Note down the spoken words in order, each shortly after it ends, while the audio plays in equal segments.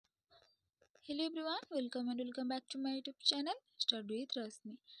Hello everyone, welcome back to my YouTube channel Study with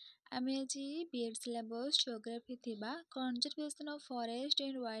Rashmi. ଆମେ ଆଜି B.Ed syllabus geography ଥିବା conservation of forest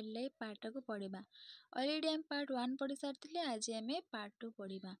and wildlife ପାର୍ଟକୁ ପଢ଼ିବା। Already ଆମେ part 1 ପଢ଼ି ସାରିଥିଲେ, ଆଜି ଆମେ ପାର୍ଟ 2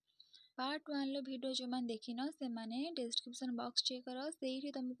 ପଢ଼ିବା। ପାର୍ଟ 1 ର ଭିଡ଼ିଓ ଯେଉଁମାନେ ଦେଖିନ ସେମାନେ ଡେସ୍କ୍ରିପ୍ସନ୍ ବକ୍ସ ଚେକ୍ କର, ସେଇଠି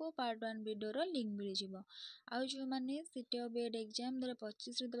ତୁମକୁ ପାର୍ଟ 1 ଭିଡ଼ିଓର ଲିଙ୍କ୍ ମିଳିଯିବ। ଆଉ ଯେଉଁମାନେ ସିଟି ଅଫ୍ B.Ed ଏକ୍ଜାମ୍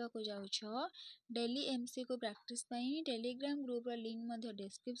 2025ରେ ଦେବାକୁ ଯାଉଛ, ଡେଲି MCQ ପ୍ରାକ୍ଟିସ୍ ପାଇଁ ଟେଲିଗ୍ରାମ ଗ୍ରୁପ୍ର ଲିଙ୍କ୍ ମଧ୍ୟ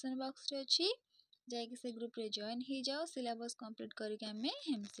ଡେସ୍କ୍ରିପ୍ସନ୍ ବକ୍ସରେ ଅଛି। ଯାଇକି ସେ ଗ୍ରୁପ୍ରେ ଜଏନ୍ ହେଇଯାଅ, ସିଲାବସ୍ କମ୍ପ୍ଲିଟ୍ କରିକି ଆମେ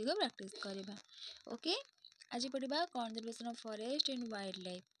MCQ ପ୍ରାକ୍ଟିସ୍ କରିବା। ଓକେ, ଆଜି ପଢ଼ିବା conservation of forest and wild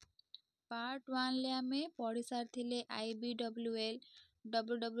life. Part 1ରେ ଆମେ ପଢ଼ି ସାରିଥିଲେ IBWL,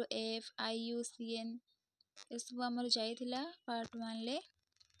 WWF, IUCN ଏସବୁ ଆମର ଯାଇଥିଲା ପାର୍ଟ 1ରେ।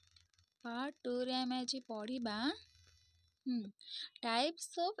 ପାର୍ଟ 2ରେ ଆମେ ଆଜି ପଢ଼ିବା types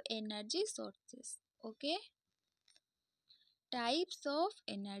of energy sources. Okay, types of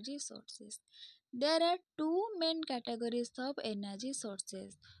energy sources. There are two main categories of energy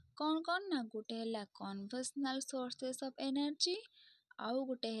sources. कौन कौन ना गोटे है conventional sources of energy आउ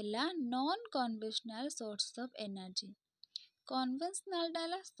गोटे है non conventional sources of energy. Conventional टा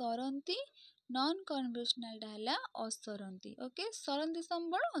है सरंती, non conventional टा है असरंती. ओके, सरंती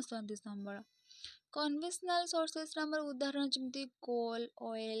संबल असरंती संबल। कन्वेशनल सोर्सेस आमर उदाहरण जमी कोल,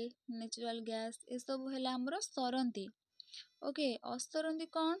 ऑयल, नेचुरल गैस ये सब है आमर सरंती। ओके, असरंती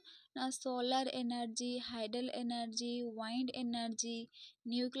कौन ना solar energy, hydel energy, wind energy,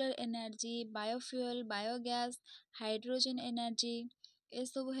 nuclear energy, biofuel, biogas, hydrogen energy ये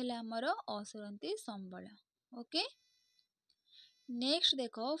सब है आमर असरंती संबल। ओके, नेक्स्ट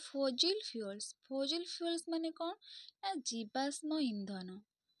देखो फोजिल फ्यूल्स। फोजिल फ्यूल्स माने कौन ना जीवाश्म ईंधन।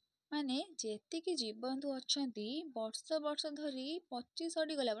 माने जेतिकी जीवजंतु अछंती वर्ष वर्ष धरी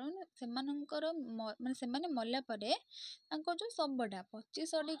 25 गला माने सेमानंकर माने सेमाने मल्ला परे तांको जो सबटा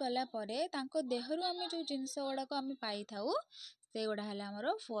 25 गला परे तांको देहरु आमे जो जिंस गुड़ाक आमे पाई थाउ से गुड़ा है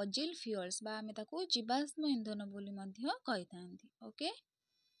हमर फजिल फ्यूल्स बा आमे ताकू जीवाश्म ईंधन बोली मध्य कहिथांती। ओके,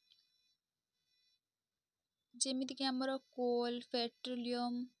 जेमिति कि हमर कोल,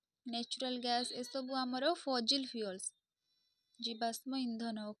 पेट्रोलियम, नेचुरल गैस ए सब हमर फजिल फ्यूल्स जीवाश्म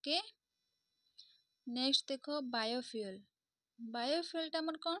ईंधन। ओके, नेक्स्ट देखो बायोफ्यूल। बायोफ्यूल टा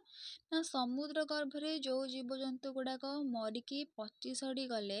हमर कौन ना समुद्र गर्भरे जो जीवजंतु गुड़ाक मरिकी 25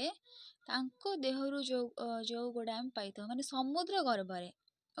 गले तांको देहरु जो गुड़ा हम पाई था माने समुद्र गर्भरे।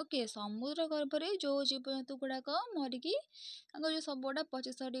 ओके, समुद्र गर्भरे जो जीवजंतु गुड़ाक मरिकी तांको जो सबटा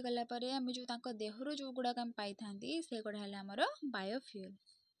 25 गला परे आमे जो तांको देहरु जो गुड़ाक हम पाई थांती से गुड़ा है हमर बायोफ्यूल।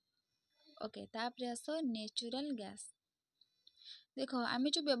 ओके, तापरे आसो नेचुरल गैस। देखो आमे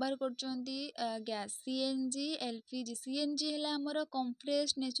जो व्यवहार करचंती गैस सीएनजी, एलपीजी। सीएनजी है हमर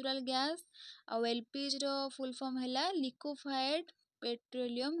कंप्रेस्ड नेचुरल गैस और एलपीजी रो फुल फॉर्म है liquefied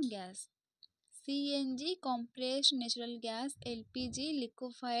petroleum gas. CNG compressed natural gas, LPG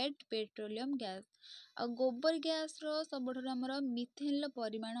liquefied petroleum gas. और गोबर गैस रो सबठारु हमर मिथेन रो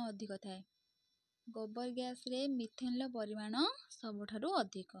परिमाण अधिक थाए। गोबर गैस रे मिथेन रो परिमाण सबठारु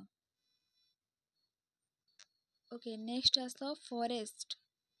अधिक। ओके, नेक्स्ट आसो फॉरेस्ट।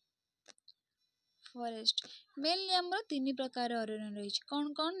 फॉरेस्ट मेनली हमर 3 प्रकार अरण्य रही।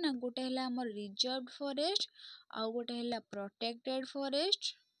 कौन कौन ना गोटे है हमर रिजर्व फॉरेस्ट, आउ गोटे है प्रोटेक्टेड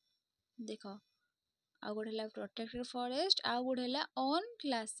फॉरेस्ट। देखो आउ गोटे है प्रोटेक्टेड फॉरेस्ट, आउ गोटे है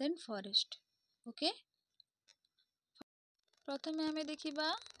अनक्लासेड फॉरेस्ट। ओके, प्रथमे हमें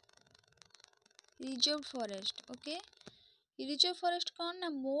देखिबा reserve forest. Okay, reserve forest कौन ना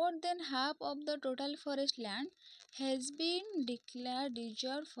more than half of the total forest land has been declared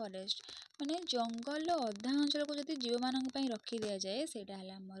reserve forest. माने जंगल अधा अंचल को जदि जीव मानन पई रखी दिया जाए सेटा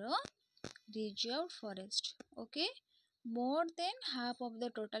हला हमर reserve forest. Okay, more than half of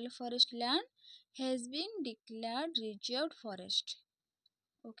the total forest land has been declared reserve forest.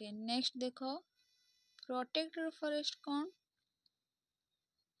 Okay, next देखो प्रोटेक्टेड फॉरेस्ट कौन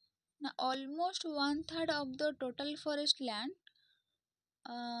ना almost 1/3 of the total forest land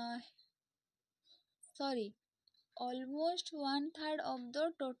almost 1/3 of the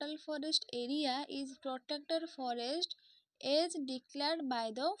total forest area is protected forest as declared by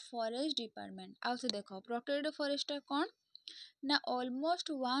the forest department. आउ से देखो protected forest कौन ना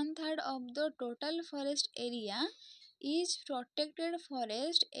almost 1/3 of the total forest area is protected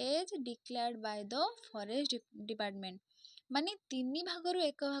forest as declared by the forest department. माने 3 भागरु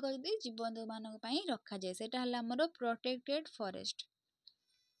 1 भाग जदि जीवजंतु मानक पई रखा जाए सेटा हला हमर प्रोटेक्टेड फॉरेस्ट।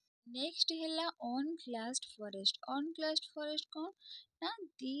 नेक्स्ट है अनक्लास्ड फॉरेस्ट। अनक्लास्ड फॉरेस्ट कौन ना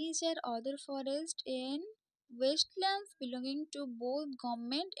these are other forest in Wastelands belonging to both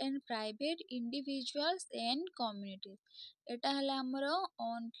government and private individuals and communities। ଏଟା ହେଲା ଆମର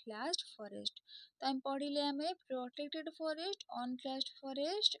unclassed forest। ତ ଆମେ ପଢିଲେ ଆମେ protected forest, unclassed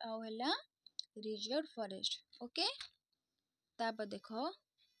forest ଆଉ ହେଲା reserved forest। ଓକେ, ତାପରେ ଦେଖ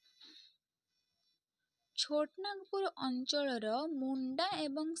ଛୋଟନାଗପୁର ଅଞ୍ଚଳର ମୁଣ୍ଡା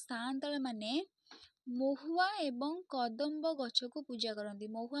ଏବଂ ସାନ୍ତାଳ ମାନେ ମହୁଆ ଏବଂ କଦମ୍ବ ଗଛକୁ ପୂଜା କରନ୍ତି।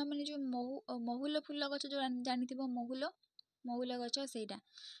 ମହୁଆ ମାନେ ଯୋଉ ମହୁଲ ଫୁଲ ଗଛ ଯୋଉ ଜାଣିଥିବ, ମହୁଲ ଗଛ ସେଇଟା।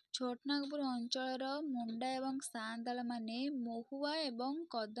 ଛୋଟନାଗପୁର ଅଞ୍ଚଳର ମୁଣ୍ଡା ଏବଂ ସାନ୍ତାଳ ମାନେ ମହୁଆ ଏବଂ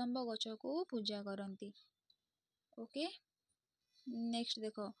କଦମ୍ବ ଗଛକୁ ପୂଜା କରନ୍ତି। ଓକେ, ନେକ୍ସଟ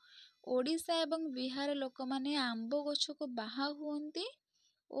ଦେଖ ଓଡ଼ିଶା ଏବଂ ବିହାର ଲୋକମାନେ ଆମ୍ବ ଗଛକୁ ବାହା ହୁଅନ୍ତି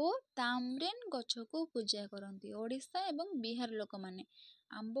ଓ ତାମ୍ରେନ ଗଛକୁ ପୂଜା କରନ୍ତି। ଓଡ଼ିଶା ଏବଂ ବିହାର ଲୋକମାନେ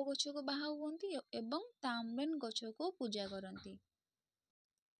ଆମ୍ବ ଗଛକୁ ବାହା ହୁଅନ୍ତି ଏବଂ ତାମ୍ରେନ ଗଛକୁ ପୂଜା କରନ୍ତି।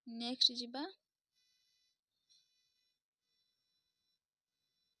 ନେକ୍ସଟ ଯିବା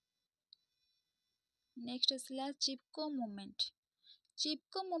ନେକ୍ସଟ ଆସିଲା Chipko movement.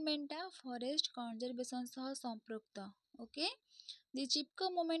 Chipko ମୁଭମେଣ୍ଟଟା forest conservation ସହ ସମ୍ପୃକ୍ତ। Okay, the Chipko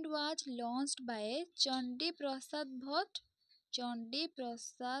movement was ଲଞ୍ଚଡ bye Chandi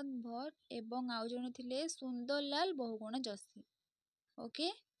ପ୍ରସାଦ ଭଟ୍ଟ ଏବଂ ଆଉ ଜଣେ ଥିଲେ Sundarlal ବହୁଗୁଣ Joshi. Okay,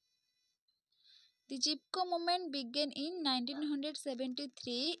 the Chipko movement began in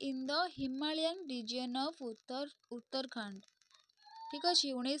 1973 in the Himalayan region of Uttarakhand. ଠିକ ଅଛି,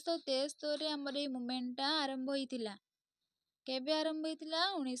 1973ରେ ଆମର ଏଇ ମୁଭମେଣ୍ଟଟା ଆରମ୍ଭ ହେଇଥିଲା। କେବେ ଆରମ୍ଭ ହେଇଥିଲା?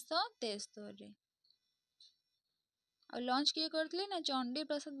 1973ରେ। ଆଉ ଲଞ୍ଚ କିଏ କରିଥିଲେ ନା ଚଣ୍ଡୀ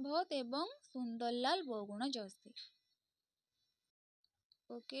ପ୍ରସାଦ ଭଟ୍ଟ ଏବଂ ସୁନ୍ଦରଲାଲ ବହୁଗୁଣ ଯୋଶୀ।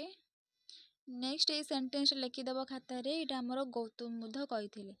 ଓକେ, ନେକ୍ସଟ ଏଇ ସେଣ୍ଟେନ୍ସଟା ଲେଖିଦବ ଖାତାରେ। ଏଇଟା ଆମର ଗୌତମ ବୁଦ୍ଧ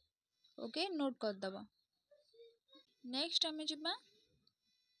କହିଥିଲେ। ଓକେ, ନୋଟ କରିଦବ। ନେକ୍ସଟ ଆମେ ଯିବା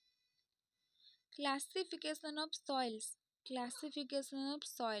କ୍ଲାସିଫିକେସନ ଅଫ ସଏଲ୍ସ। କ୍ଲାସିଫିକେସନ ଅଫ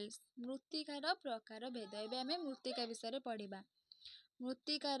ସଏଲ୍ସ, ମୃତ୍ତିକାର ପ୍ରକାର ଭେଦ। ଏବେ ଆମେ ମୃତ୍ତିକା ବିଷୟରେ ପଢିବା।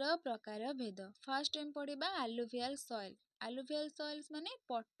 ମୃତ୍ତିକାର ପ୍ରକାର ଭେଦ। ଫାର୍ଷ୍ଟ ଆମେ ପଢିବା ଆଲୁଭିଆଲ ସଏଲ। ଆଲୁଭିଆଲ ସଏଲ୍ସ ମାନେ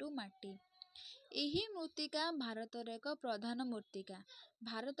ପଟୁ ମାଟି। ଏହି ମୃତ୍ତିକା ଭାରତର ଏକ ପ୍ରଧାନ ମୃତ୍ତିକା।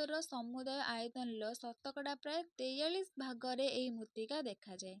 ଭାରତର ସମୁଦାୟ ଆୟତନର ଶତକଡ଼ା ପ୍ରାୟ 43 ଭାଗରେ ଏହି ମୃତ୍ତିକା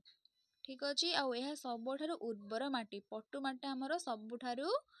ଦେଖାଯାଏ। ଠିକ ଅଛି, ଆଉ ଏହା ସବୁଠାରୁ ଉର୍ବର ମାଟି। ପଟୁ ମାଟି ଆମର ସବୁଠାରୁ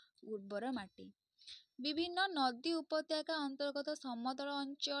ଉର୍ବର ମାଟି। ବିଭିନ୍ନ ନଦୀ ଉପତ୍ୟକା ଅନ୍ତର୍ଗତ ସମତଳ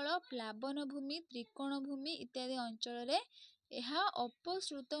ଅଞ୍ଚଳ, ପ୍ଲାବନ ଭୂମି, ତ୍ରିକୋଣ ଭୂମି ଇତ୍ୟାଦି ଅଞ୍ଚଳରେ ଏହା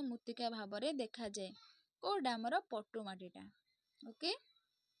ଅପସୃତ ମୃତ୍ତିକା ଭାବରେ ଦେଖାଯାଏ। କୋଉଟା? ଆମର ପଟୁ ମାଟିଟା। Okay,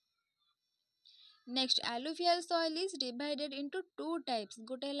 next ଆଲୁଭିଆଲ soil is divided into two types.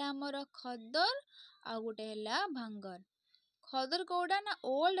 ଗୋଟେ ହେଲା ଆମର ଖଦର ଆଉ ଗୋଟେ ହେଲା ଭାଙ୍ଗର। ଖଦର କୋଉଟା ନା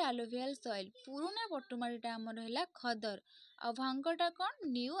ଓଲ୍ଡ ଆଲୁଭିଆଲ ସଏଲ, ପୁରୁଣା ପଟୁମାଟିଟା ଆମର ହେଲା ଖଦର। ଆଉ ଭାଙ୍ଗରଟା କଣ?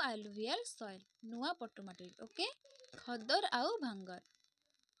 ନ୍ୟୁ ଆଲୁଭିଆଲ ସଏଲ, ନୂଆ ପଟୁମାଟି। ଓକେ, ଖଦର ଆଉ ଭାଙ୍ଗର।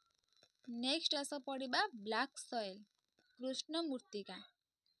 ନେକ୍ସଟ ଆସ ପଢିବା ବ୍ଲାକ ସଏଲ, କୃଷ୍ଣ ମୃତ୍ତିକା।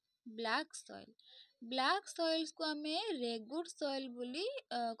 ବ୍ଲାକ ସଏଲ, ବ୍ଲାକ ସଏଲ୍ସକୁ ଆମେ ରେଗୁଡ ସଏଲ ବୋଲି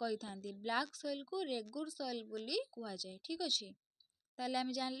କହିଥାନ୍ତି। ବ୍ଲାକ ସଏଲକୁ ରେଗୁଡ ସଏଲ ବୋଲି କୁହାଯାଏ। ଠିକ ଅଛି, ତାହେଲେ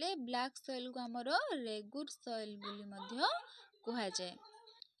ଆମେ ଜାଣିଲେ ବ୍ଲାକ ସଏଲକୁ ଆମର ରେଗୁଡ ସଏଲ ବୋଲି ମଧ୍ୟ କୁହାଯାଏ।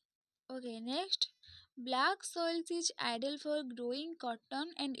 Okay, next black ସଏଲ୍ସ is idol for growing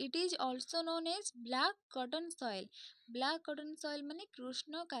cotton and it is also known as black cotton soil। Black cotton soil ମାନେ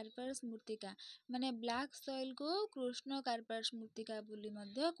କୃଷ୍ଣ କାର୍ପାସ ମୃତ୍ତିକା। ମାନେ ବ୍ଲାକ୍ ସଏଲକୁ କୃଷ୍ଣ କାର୍ପାସ ମୃତ୍ତିକା ବୋଲି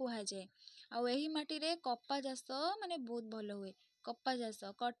ମଧ୍ୟ କୁହାଯାଏ। ଆଉ ଏହି ମାଟିରେ କପା ଚାଷ ମାନେ ବହୁତ ଭଲ ହୁଏ। କପା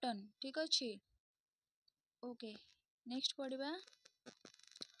ଚାଷ, କଟନ। ଠିକ ଅଛି। ଓକେ, ନେକ୍ସଟ ପଢିବା।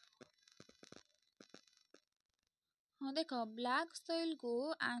 ହଁ ଦେଖ, ବ୍ଲାକ ସଏଲକୁ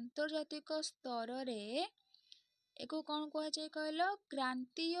ଆନ୍ତର୍ଜାତିକ ସ୍ତରରେ ଏକୁ କଣ କୁହାଯାଏ କହିଲ?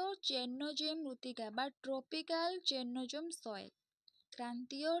 କ୍ରାନ୍ତୀୟ ଚେନୋଜେମ ମୃତ୍ତିକା ବା ଟ୍ରପିକାଲ ଚେନୋଜେମ ସଏଲ।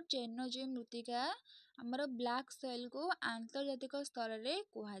 କ୍ରାନ୍ତୀୟ ଚେନୋଜେମ ମୃତ୍ତିକା ଆମର ବ୍ଲାକ ସଏଲକୁ ଆନ୍ତର୍ଜାତିକ ସ୍ତରରେ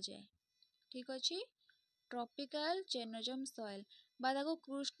କୁହାଯାଏ। ଠିକ ଅଛି, ଟ୍ରପିକାଲ ଚେନୋଜେମ ସଏଲ ବା ତାକୁ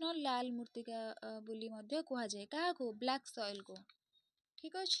କୃଷ୍ଣ ଲାଲ ମୃତ୍ତିକା ବୋଲି ମଧ୍ୟ କୁହାଯାଏ। କାହାକୁ? ବ୍ଲାକ ସଏଲକୁ।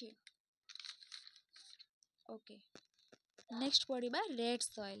 ଠିକ ଅଛି। ଓକେ, ନେକ୍ସଟ ପଢିବା ରେଡ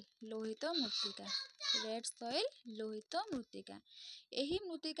ସଏଲ, ଲୋହିତ ମୃତ୍ତିକା। ରେଡ ସଏଲ, ଲୋହିତ ମୃତ୍ତିକା। ଏହି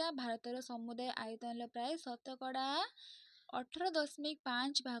ମୃତ୍ତିକା ଭାରତର ସମୁଦାୟ ଆୟତନର ପ୍ରାୟ ଶତକଡ଼ା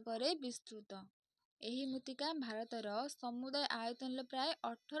 18.5 ଭାଗରେ ବିସ୍ତୃତ। ଏହି ମୃତ୍ତିକା ଭାରତର ସମୁଦାୟ ଆୟତନର ପ୍ରାୟ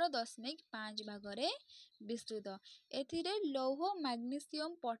 18.5 ଭାଗରେ ବିସ୍ତୃତ। ଏଥିରେ ଲୌହ, ମାଗ୍ନେସିୟମ,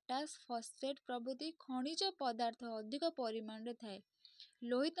 ପଟାସ, ଫସଫେଟ ପ୍ରଭୃତି ଖଣିଜ ପଦାର୍ଥ ଅଧିକ ପରିମାଣରେ ଥାଏ।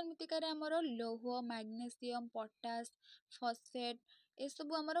 ଲୋହିତ ମୃତ୍ତିକାରେ ଆମର ଲୌହ, ମାଗ୍ନେସିୟମ, ପଟାସ, ଫସଫେଟ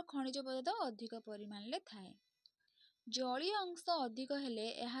ଏସବୁ ଆମର ଖଣିଜ ପଦାର୍ଥ ଅଧିକ ପରିମାଣରେ ଥାଏ। ଜଳୀୟ ଅଂଶ ଅଧିକ ହେଲେ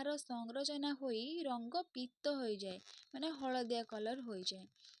ଏହାର ସଂରଚନା ହୋଇ ରଙ୍ଗ ପୀତ ହୋଇଯାଏ, ମାନେ ହଳଦିଆ କଲର ହୋଇଯାଏ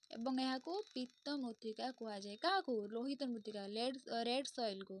ଏବଂ ଏହାକୁ ପୀତ ମୃତ୍ତିକା କୁହାଯାଏ। କାହାକୁ? ଲୋହିତ ମୃତ୍ତିକା, ରେଡ୍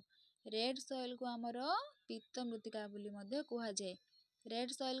ସଏଲକୁ। ରେଡ୍ ସଏଲକୁ ଆମର ପୀତ ମୃତ୍ତିକା ବୋଲି ମଧ୍ୟ କୁହାଯାଏ।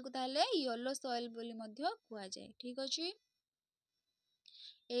 ରେଡ୍ ସଏଲକୁ ତାହେଲେ ୟେଲୋ ସଏଲ ବୋଲି ମଧ୍ୟ କୁହାଯାଏ। ଠିକ୍ ଅଛି।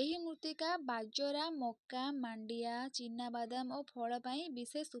 ଏହି ମୃତ୍ତିକା ବାଜରା, ମକା, ମାଣ୍ଡିଆ, ଚିନାବାଦାମ ଓ ଫଳ ପାଇଁ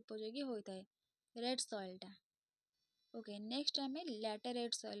ବିଶେଷ ଉପଯୋଗୀ ହୋଇଥାଏ। ରେଡ୍ ସଏଲଟା। ଓକେ, ନେକ୍ସଟ ଆମେ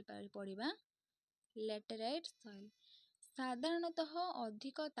ଲ୍ୟାଟେରାଇଟ୍ ସଏଲ ପଢ଼ିବା। ଲ୍ୟାଟେରାଇଟ୍ ସଏଲ ସାଧାରଣତଃ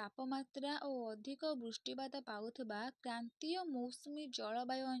ଅଧିକ ତାପମାତ୍ରା ଓ ଅଧିକ ବୃଷ୍ଟିପାତ ପାଉଥିବା କ୍ରାନ୍ତୀୟ ମୌସୁମୀ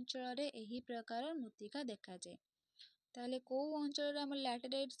ଜଳବାୟୁ ଅଞ୍ଚଳରେ ଏହି ପ୍ରକାର ମୃତ୍ତିକା ଦେଖାଯାଏ। ତାହେଲେ କୋଉ ଅଞ୍ଚଳରେ ଆମର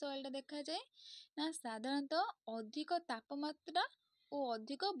ଲ୍ୟାଟେରାଇଟ୍ ସଏଲଟା ଦେଖାଯାଏ? ନା ସାଧାରଣତଃ ଅଧିକ ତାପମାତ୍ରା ଓ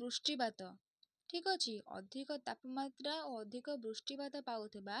ଅଧିକ ବୃଷ୍ଟିପାତ। ଠିକ୍ ଅଛି, ଅଧିକ ତାପମାତ୍ରା ଓ ଅଧିକ ବୃଷ୍ଟିପାତ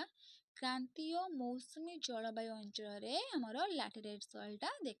ପାଉଥିବା କ୍ରାନ୍ତୀୟ ମୌସୁମୀ ଜଳବାୟୁ ଅଞ୍ଚଳରେ ଆମର ଲ୍ୟାଟେରାଇଟ୍ ସଏଲଟା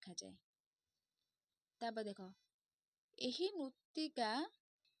ଦେଖାଯାଏ। ତାପରେ ଦେଖ, ଏହି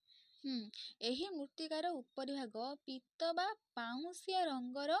ମୃତ୍ତିକାର ଉପରି ଭାଗ ପୀତ ବା ପାଉଁଶିଆ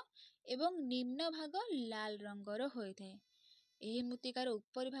ରଙ୍ଗର ଏବଂ ନିମ୍ନ ଭାଗ ଲାଲ ରଙ୍ଗର ହୋଇଥାଏ। ଏହି ମୃତ୍ତିକାର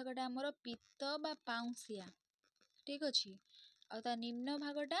ଉପରି ଭାଗଟା ଆମର ପୀତ ବା ପାଉଁଶିଆ, ଠିକ୍ ଅଛି, ଆଉ ତା ନିମ୍ନ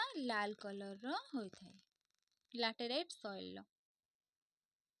ଭାଗଟା ଲାଲ କଲରର ହୋଇଥାଏ ଲ୍ୟାଟେରାଇଟ୍ ସଏଲର।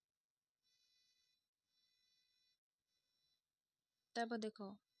 ତାପରେ ଦେଖ,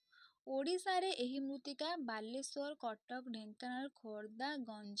 ଓଡ଼ିଶାରେ ଏହି ମୃତ୍ତିକା ବାଲେଶ୍ୱର, କଟକ, ଢେଙ୍କାନାଳ, ଖୋର୍ଦ୍ଧା,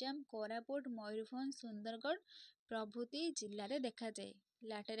 ଗଞ୍ଜାମ, କୋରାପୁଟ, ମୟୂରଭଞ୍ଜ, ସୁନ୍ଦରଗଡ଼ ପ୍ରଭୃତି ଜିଲ୍ଲାରେ ଦେଖାଯାଏ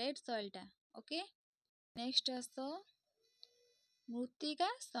ଲ୍ୟାଟେରାଇଟ୍ ସଏଲଟା। ଓକେ, ନେକ୍ସଟ ଆସ ମୃତ୍ତିକା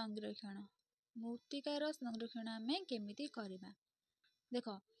ସଂରକ୍ଷଣ। ମୃତ୍ତିକାର ସଂରକ୍ଷଣ ଆମେ କେମିତି କରିବା? ଦେଖ,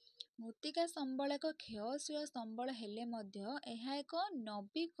 ମୃତ୍ତିକା ସମ୍ବଳ ଏକ କ୍ଷୟଶୀଳ ସମ୍ବଳ ହେଲେ ମଧ୍ୟ ଏହା ଏକ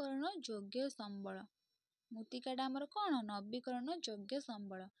ନବୀକରଣ ଯୋଗ୍ୟ ସମ୍ବଳ। ମୃତ୍ତିକାଟା ଆମର କ'ଣ? ନବୀକରଣ ଯୋଗ୍ୟ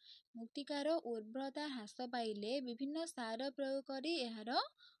ସମ୍ବଳ। ମୃତ୍ତିକାର ଉର୍ବରତା ହ୍ରାସ ପାଇଲେ ବିଭିନ୍ନ ସାର ପ୍ରୟୋଗ କରି ଏହାର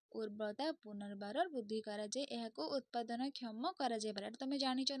ଉର୍ବରତା ପୁନର୍ବାର ବୃଦ୍ଧି କରାଯାଏ, ଏହାକୁ ଉତ୍ପାଦନକ୍ଷମ କରାଯାଇପାରେ। ଏଟା ତମେ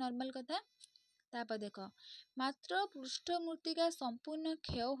ଜାଣିଛ ନର୍ମାଲ କଥା। ତାପରେ ଦେଖ, ମାତ୍ର ପୃଷ୍ଠ ମୃତ୍ତିକା ସମ୍ପୂର୍ଣ୍ଣ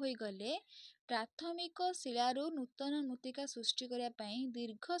କ୍ଷୟ ହୋଇଗଲେ ପ୍ରାଥମିକ ଶିଳାରୁ ନୂତନ ମୃତ୍ତିକା ସୃଷ୍ଟି କରିବା ପାଇଁ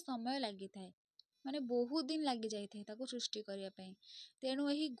ଦୀର୍ଘ ସମୟ ଲାଗିଥାଏ, ମାନେ ବହୁତ ଦିନ ଲାଗିଯାଇଥାଏ ତାକୁ ସୃଷ୍ଟି କରିବା ପାଇଁ। ତେଣୁ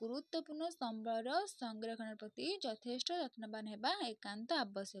ଏହି ଗୁରୁତ୍ୱପୂର୍ଣ୍ଣ ସମ୍ବଳର ସଂରକ୍ଷଣ ପ୍ରତି ଯଥେଷ୍ଟ ଯତ୍ନବାନ ହେବା ଏକାନ୍ତ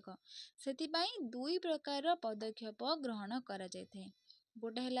ଆବଶ୍ୟକ। ସେଥିପାଇଁ ଦୁଇ ପ୍ରକାରର ପଦକ୍ଷେପ ଗ୍ରହଣ କରାଯାଇଥାଏ।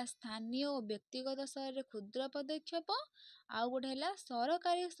 ଗୋଟେ ହେଲା ସ୍ଥାନୀୟ ଓ ବ୍ୟକ୍ତିଗତ ସ୍ତରରେ କ୍ଷୁଦ୍ର ପଦକ୍ଷେପ, ଆଉ ଗୋଟେ ହେଲା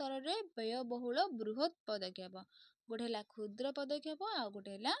ସରକାରୀ ସ୍ତରରେ ବ୍ୟୟବହୁଳ ବୃହତ୍ ପଦକ୍ଷେପ। ଗୋଟେ ହେଲା କ୍ଷୁଦ୍ର ପଦକ୍ଷେପ, ଆଉ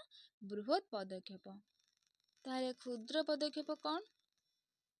ଗୋଟେ ହେଲା ବୃହତ୍ ପଦକ୍ଷେପ। ତାହେଲେ କ୍ଷୁଦ୍ର ପଦକ୍ଷେପ କ'ଣ?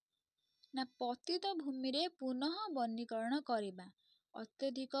 ନା ପତିତ ଭୂମିରେ ପୁନଃ ବନୀକରଣ କରିବା,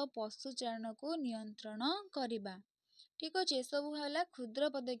 ଅତ୍ୟଧିକ ପଶୁ ଚାରଣକୁ ନିୟନ୍ତ୍ରଣ କରିବା। ଠିକ୍ ଅଛି, ଏସବୁ ହେଲା କ୍ଷୁଦ୍ର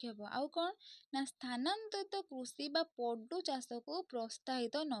ପଦକ୍ଷେପ। ଆଉ କ'ଣ? ନା ସ୍ଥାନାନ୍ତରିତ କୃଷି ବା ପଡୁ ଚାଷକୁ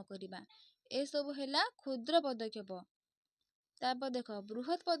ପ୍ରୋତ୍ସାହିତ ନ କରିବା, ଏସବୁ ହେଲା କ୍ଷୁଦ୍ର ପଦକ୍ଷେପ। ତାପରେ ଦେଖ,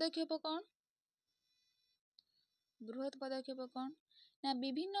 ବୃହତ୍ ପଦକ୍ଷେପ କ'ଣ? ବୃହତ୍ ପଦକ୍ଷେପ କ'ଣ? ନା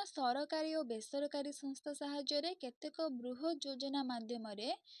ବିଭିନ୍ନ ସରକାରୀ ଓ ବେସରକାରୀ ସଂସ୍ଥା ସାହାଯ୍ୟରେ କେତେକ ବୃହତ୍ ଯୋଜନା ମାଧ୍ୟମରେ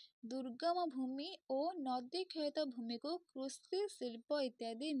ଦୁର୍ଗମ ଭୂମି ଓ ନଦୀ କ୍ଷୟିତ ଭୂମିକୁ କୃଷି, ଶିଳ୍ପ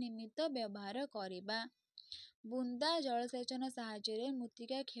ଇତ୍ୟାଦି ନିମିତ୍ତ ବ୍ୟବହାର କରିବା। ବୁନ୍ଦା ଜଳସେଚନ ସାହାଯ୍ୟରେ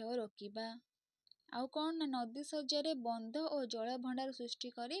ମୃତ୍ତିକା କ୍ଷୟ ରୋକିବା। ଆଉ କ'ଣ? ନା ନଦୀ ଶଯ୍ୟାରେ ବନ୍ଧ ଓ ଜଳ ଭଣ୍ଡାର ସୃଷ୍ଟି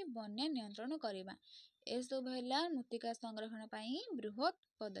କରି ବନ୍ୟା ନିୟନ୍ତ୍ରଣ କରିବା। ଏସବୁ ହେଲା ମୃତ୍ତିକା ସଂରକ୍ଷଣ ପାଇଁ ବୃହତ୍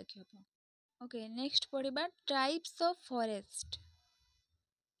ପଦକ୍ଷେପ। ଓକେ, ନେକ୍ସଟ ପଢ଼ିବା types of forest.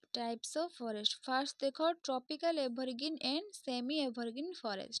 Types of forest. First ଦେଖ, tropical evergreen and semi evergreen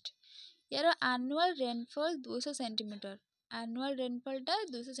forest. यार annual rainfall 200 centimetre. Annual रेनफॉलटा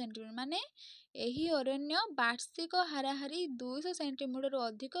 200 centimetre माने एही अरण्य वार्षिक हाराहारी 200 सेंटीमीटर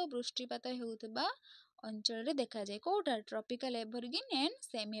अधिक वृष्टिपात हेउतबा अंचल रे देखा जाए। Kota? Tropical evergreen and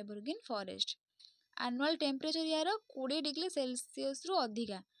semi evergreen forest. Annual temperature यार 20 डिग्री सेल्सियस रु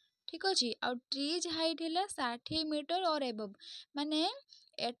अधिका। ठीक अच्छे। आउ ट्रीज हाइट है 60 मीटर और एबव माने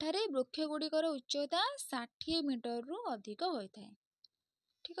एठारे वृक्ष गुड़िकर उच्चता 60 मीटर रु अधिक होता है।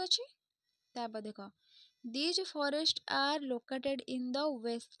 ठीक अच्छे। तापर देख, these forest are located in the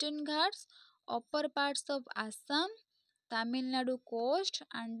western Ghats, upper parts of Assam, Tamil Nadu coast,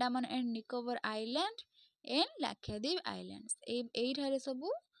 Andaman and Nicobar island and Lakshadweep islands. एठारे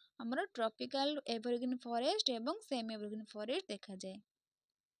सबू हमर ट्रॉपिकल एवरग्रीन फॉरेस्ट एवं सेमी एवरग्रीन फॉरेस्ट देखा जाए।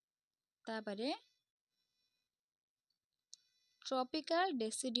 तापरे tropical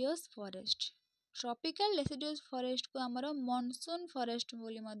deciduous forest. Tropical deciduous forest को हमर मॉनसून फॉरेस्ट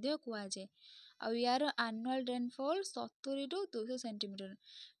बोली मध्य कुआ जाए। ଆଉ यार annual rainfall 70 ରୁ 200 ସେଣ୍ଟିମିଟର।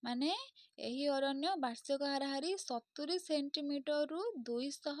 ମାନେ ଏହି ଅରଣ୍ୟ ବାର୍ଷିକ ହାରାହାରି 70 ସେଣ୍ଟିମିଟରରୁ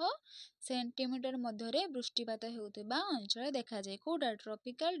 200 ସେଣ୍ଟିମିଟର ମଧ୍ୟରେ ବୃଷ୍ଟିପାତ ହେଉଥିବା ଅଞ୍ଚଳ ଦେଖାଯାଏ। କୋଉଟା?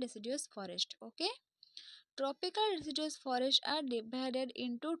 Tropical ଡେସିଡୁଅସ୍ forest. Okay. Tropical deciduous forests are divided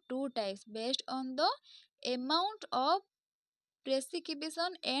into two types based on the amount of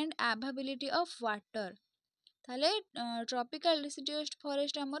precipitation and availability of water. ତାହେଲେ tropical deciduous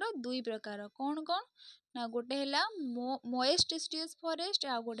forest ଆମର ଦୁଇ ପ୍ରକାର। କଣ କଣ? ନା ଗୋଟେ ହେଲା moist deciduous forest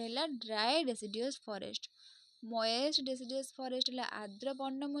ଆଉ ଗୋଟେ ହେଲା dry deciduous forest। moist deciduous forest ହେଲା ଆର୍ଦ୍ର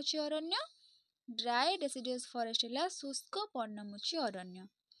ପର୍ଣ୍ଣମୋଚୀ ଅରଣ୍ୟ, dry deciduous forest ହେଲା ଶୁଷ୍କ ପର୍ଣ୍ଣମୋଚୀ ଅରଣ୍ୟ।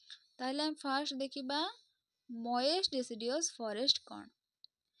 ତାହେଲେ ଆମେ ଫାର୍ଷ୍ଟ ଦେଖିବା moist deciduous forest କଣ?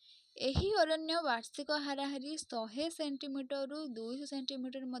 ଏହି ଅରଣ୍ୟ ବାର୍ଷିକ ହାରାହାରି 100 ସେଣ୍ଟିମିଟରରୁ 200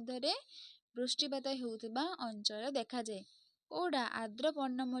 ସେଣ୍ଟିମିଟର ମଧ୍ୟରେ ବୃଷ୍ଟିପାତ ହେଉଥିବା ଅଞ୍ଚଳ ଦେଖାଯାଏ। କୋଉଟା? ଆର୍ଦ୍ର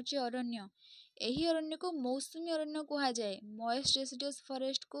ପର୍ଣ୍ଣମୋଚୀ ଅରଣ୍ୟ। ଏହି ଅରଣ୍ୟକୁ ମୌସୁମୀ ଅରଣ୍ୟ କୁହାଯାଏ। moist deciduous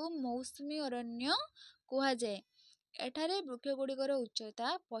forestକୁ ମୌସୁମୀ ଅରଣ୍ୟ କୁହାଯାଏ। ଏଠାରେ ବୃକ୍ଷଗୁଡ଼ିକର ଉଚ୍ଚତା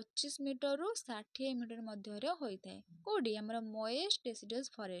 25 ମିଟରରୁ 60 ମିଟର ମଧ୍ୟରେ ହୋଇଥାଏ। କୋଉଠି? ଆମର moist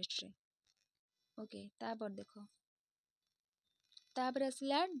deciduous forestରେ। ଓକେ, ତାପରେ ଦେଖ। ତାପରେ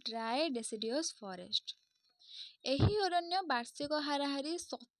ଆସିଲା ଡ୍ରାଏ ଡେସିଡୁଅସ୍ ଫରେଷ୍ଟ। ଏହି ଅରଣ୍ୟ ବାର୍ଷିକ ହାରାହାରି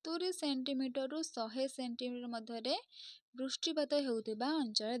 70 ସେଣ୍ଟିମିଟରରୁ 100 ସେଣ୍ଟିମିଟର ମଧ୍ୟରେ ବୃଷ୍ଟିପାତ ହେଉଥିବା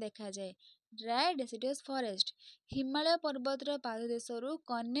ଅଞ୍ଚଳ ଦେଖାଯାଏ। ଡ୍ରାଏ ଡେସିଡୁଅସ୍ ଫରେଷ୍ଟ ହିମାଳୟ ପର୍ବତର ପାଦଦେଶରୁ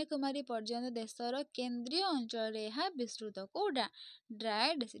କନ୍ୟାକୁମାରୀ ପର୍ଯ୍ୟନ୍ତ ଦେଶର କେନ୍ଦ୍ରୀୟ ଅଞ୍ଚଳରେ ଏହା ବିସ୍ତୃତ। କୋଉଟା?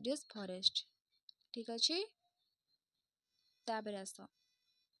 Dry ଡେସିଡୁଅସ୍ forest. ଠିକ ଅଛି। ତାପରେ ଆସ।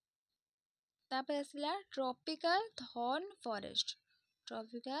 ତାପରେ ଆସିଲା ଟ୍ରପିକାଲ ଥର୍ନ ଫରେଷ୍ଟ।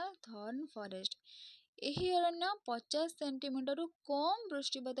 Tropical ଥର୍ନ forest. ଏହି ଅରଣ୍ୟ 50 ସେଣ୍ଟିମିଟରରୁ କମ୍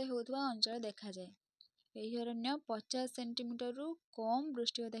ବୃଷ୍ଟିପାତ ହେଉଥିବା ଅଞ୍ଚଳ ଦେଖାଯାଏ। ଏହି ଅରଣ୍ୟ 50 ସେଣ୍ଟିମିଟରରୁ କମ୍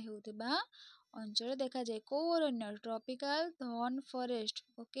ବୃଷ୍ଟିପାତ ହେଉଥିବା ଅଞ୍ଚଳ ଦେଖାଯାଏ। କୋଉ ଅରଣ୍ୟ? Tropical ଥର୍ନ forest.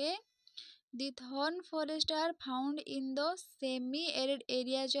 Okay. The thorn forests are found in the semi-arid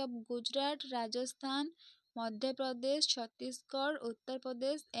areas of Gujarat, Rajasthan, Madhya Pradesh, Chhattisgarh,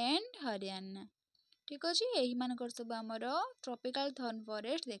 Uttar Pradesh and Haryana. ଠିକ ଅଛି। ଏହିମାନଙ୍କର ସବୁ ଆମର ଟ୍ରପିକାଲ ଥର୍ନ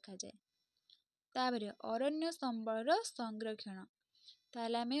ଫରେଷ୍ଟ ଦେଖାଯାଏ। ତାପରେ ଅରଣ୍ୟ ସମ୍ବଳର ସଂରକ୍ଷଣ।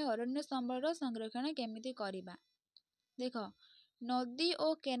 ତାହେଲେ ଆମେ ଅରଣ୍ୟ ସମ୍ବଳର ସଂରକ୍ଷଣ କେମିତି କରିବା? ଦେଖ, ନଦୀ ଓ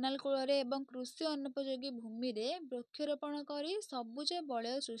କେନାଲ କୂଳରେ ଏବଂ କୃଷି ଅନୁପଯୋଗୀ ଭୂମିରେ ବୃକ୍ଷରୋପଣ କରି ସବୁଜ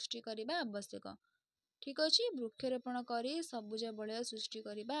ବଳୟ ସୃଷ୍ଟି କରିବା ଆବଶ୍ୟକ। ଠିକ ଅଛି। ବୃକ୍ଷରୋପଣ କରି ସବୁଜ ବଳୟ ସୃଷ୍ଟି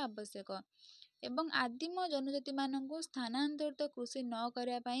କରିବା ଆବଶ୍ୟକ ଏବଂ ଆଦିମ ଜନଜାତିମାନଙ୍କୁ ସ୍ଥାନାନ୍ତରିତ କୃଷି ନ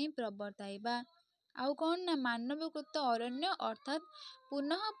କରିବା ପାଇଁ ପ୍ରବର୍ତ୍ତାଇବା। ଆଉ କଣ? ନା ମାନବକୃତ ଅରଣ୍ୟ ଅର୍ଥାତ୍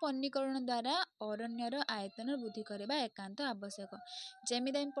ପୁନଃ ବନୀକରଣ ଦ୍ୱାରା ଅରଣ୍ୟର ଆୟତନ ବୃଦ୍ଧି କରିବା ଏକାନ୍ତ ଆବଶ୍ୟକ।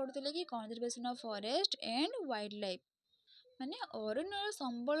 ଯେମିତି ଆମେ ପଢୁଥିଲେ କି conservation of forest and wild life. ମାନେ ଅରଣ୍ୟର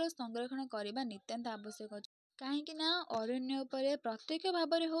ସମ୍ବଳ ସଂରକ୍ଷଣ କରିବା ନିତାନ୍ତ ଆବଶ୍ୟକ। କାହିଁକି ନା ଅରଣ୍ୟ ଉପରେ ପ୍ରତ୍ୟକ୍ଷ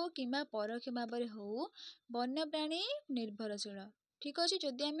ଭାବରେ ହଉ କିମ୍ବା ପରୋକ୍ଷ ଭାବରେ ହଉ ବନ୍ୟପ୍ରାଣୀ ନିର୍ଭରଶୀଳ। ଠିକ ଅଛି।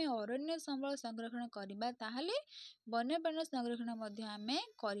 ଯଦି ଆମେ ଅରଣ୍ୟ ସମ୍ବଳ ସଂରକ୍ଷଣ କରିବା ତାହେଲେ ବନ୍ୟପ୍ରାଣୀ ସଂରକ୍ଷଣ ମଧ୍ୟ ଆମେ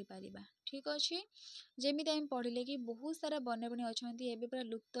କରିପାରିବା। ଠିକ ଅଛି। ଯେମିତି ଆମେ ପଢିଲେ କି ବହୁତ ସାରା ବନ୍ୟପ୍ରାଣୀ ଅଛନ୍ତି ଏବେ ପୁରା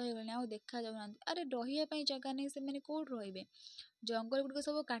ଲୁପ୍ତ ହେଇଗଲେଣି, ଆଉ ଦେଖାଯାଉନାହାନ୍ତି। ଆରେ ରହିବା ପାଇଁ ଜାଗା ନାହିଁ, ସେମାନେ କୋଉଠି ରହିବେ? ଜଙ୍ଗଲ ଗୁଡ଼ିକ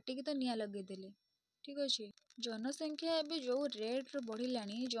ସବୁ କାଟିକି ତ ନିଆଁ ଲଗେଇଦେଲେ। ଠିକ ଅଛି। ଜନସଂଖ୍ୟା ଏବେ ଯୋଉ ରେଟରେ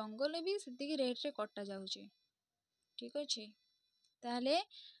ବଢିଲାଣି ଜଙ୍ଗଲ ବି ସେତିକି ରେଟରେ କଟା ଯାଉଛି। ଠିକ ଅଛି। ତାହେଲେ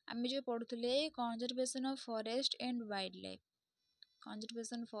ଆମେ ଯୋଉ ପଢୁଥିଲେ conservation of forest and wild life,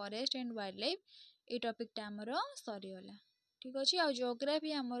 conservation forest and wild life, ଏଇ ଟପିକଟା ଆମର ସରିଗଲା। ଠିକ ଅଛି। ଆଉ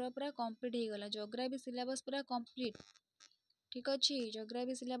ଜିଓଗ୍ରାଫି ଆମର ପୁରା କମ୍ପ୍ଲିଟ ହେଇଗଲା। ଜିଓଗ୍ରାଫି ସିଲାବସ ପୁରା କମ୍ପ୍ଲିଟ। ଠିକ ଅଛି।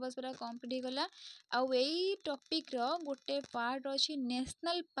 ଜିଓଗ୍ରାଫି ସିଲାବସ ପୁରା କମ୍ପ୍ଲିଟ ହେଇଗଲା। ଆଉ ଏଇ ଟପିକର ଗୋଟେ ପାର୍ଟ ଅଛି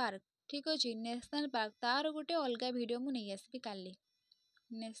ନ୍ୟାସନାଲ ପାର୍କ। ଠିକ ଅଛି। ନ୍ୟାସନାଲ ପାର୍କ ତାର ଗୋଟେ ଅଲଗା ଭିଡ଼ିଓ ମୁଁ ନେଇ ଆସିବି କାଲି।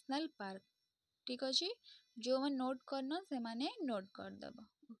 National park. ଠିକ ଅଛି। ଯୋଉମାନେ ନୋଟ୍ କରିନ ସେମାନେ ନୋଟ୍ କରିଦବ।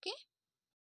 ଓକେ।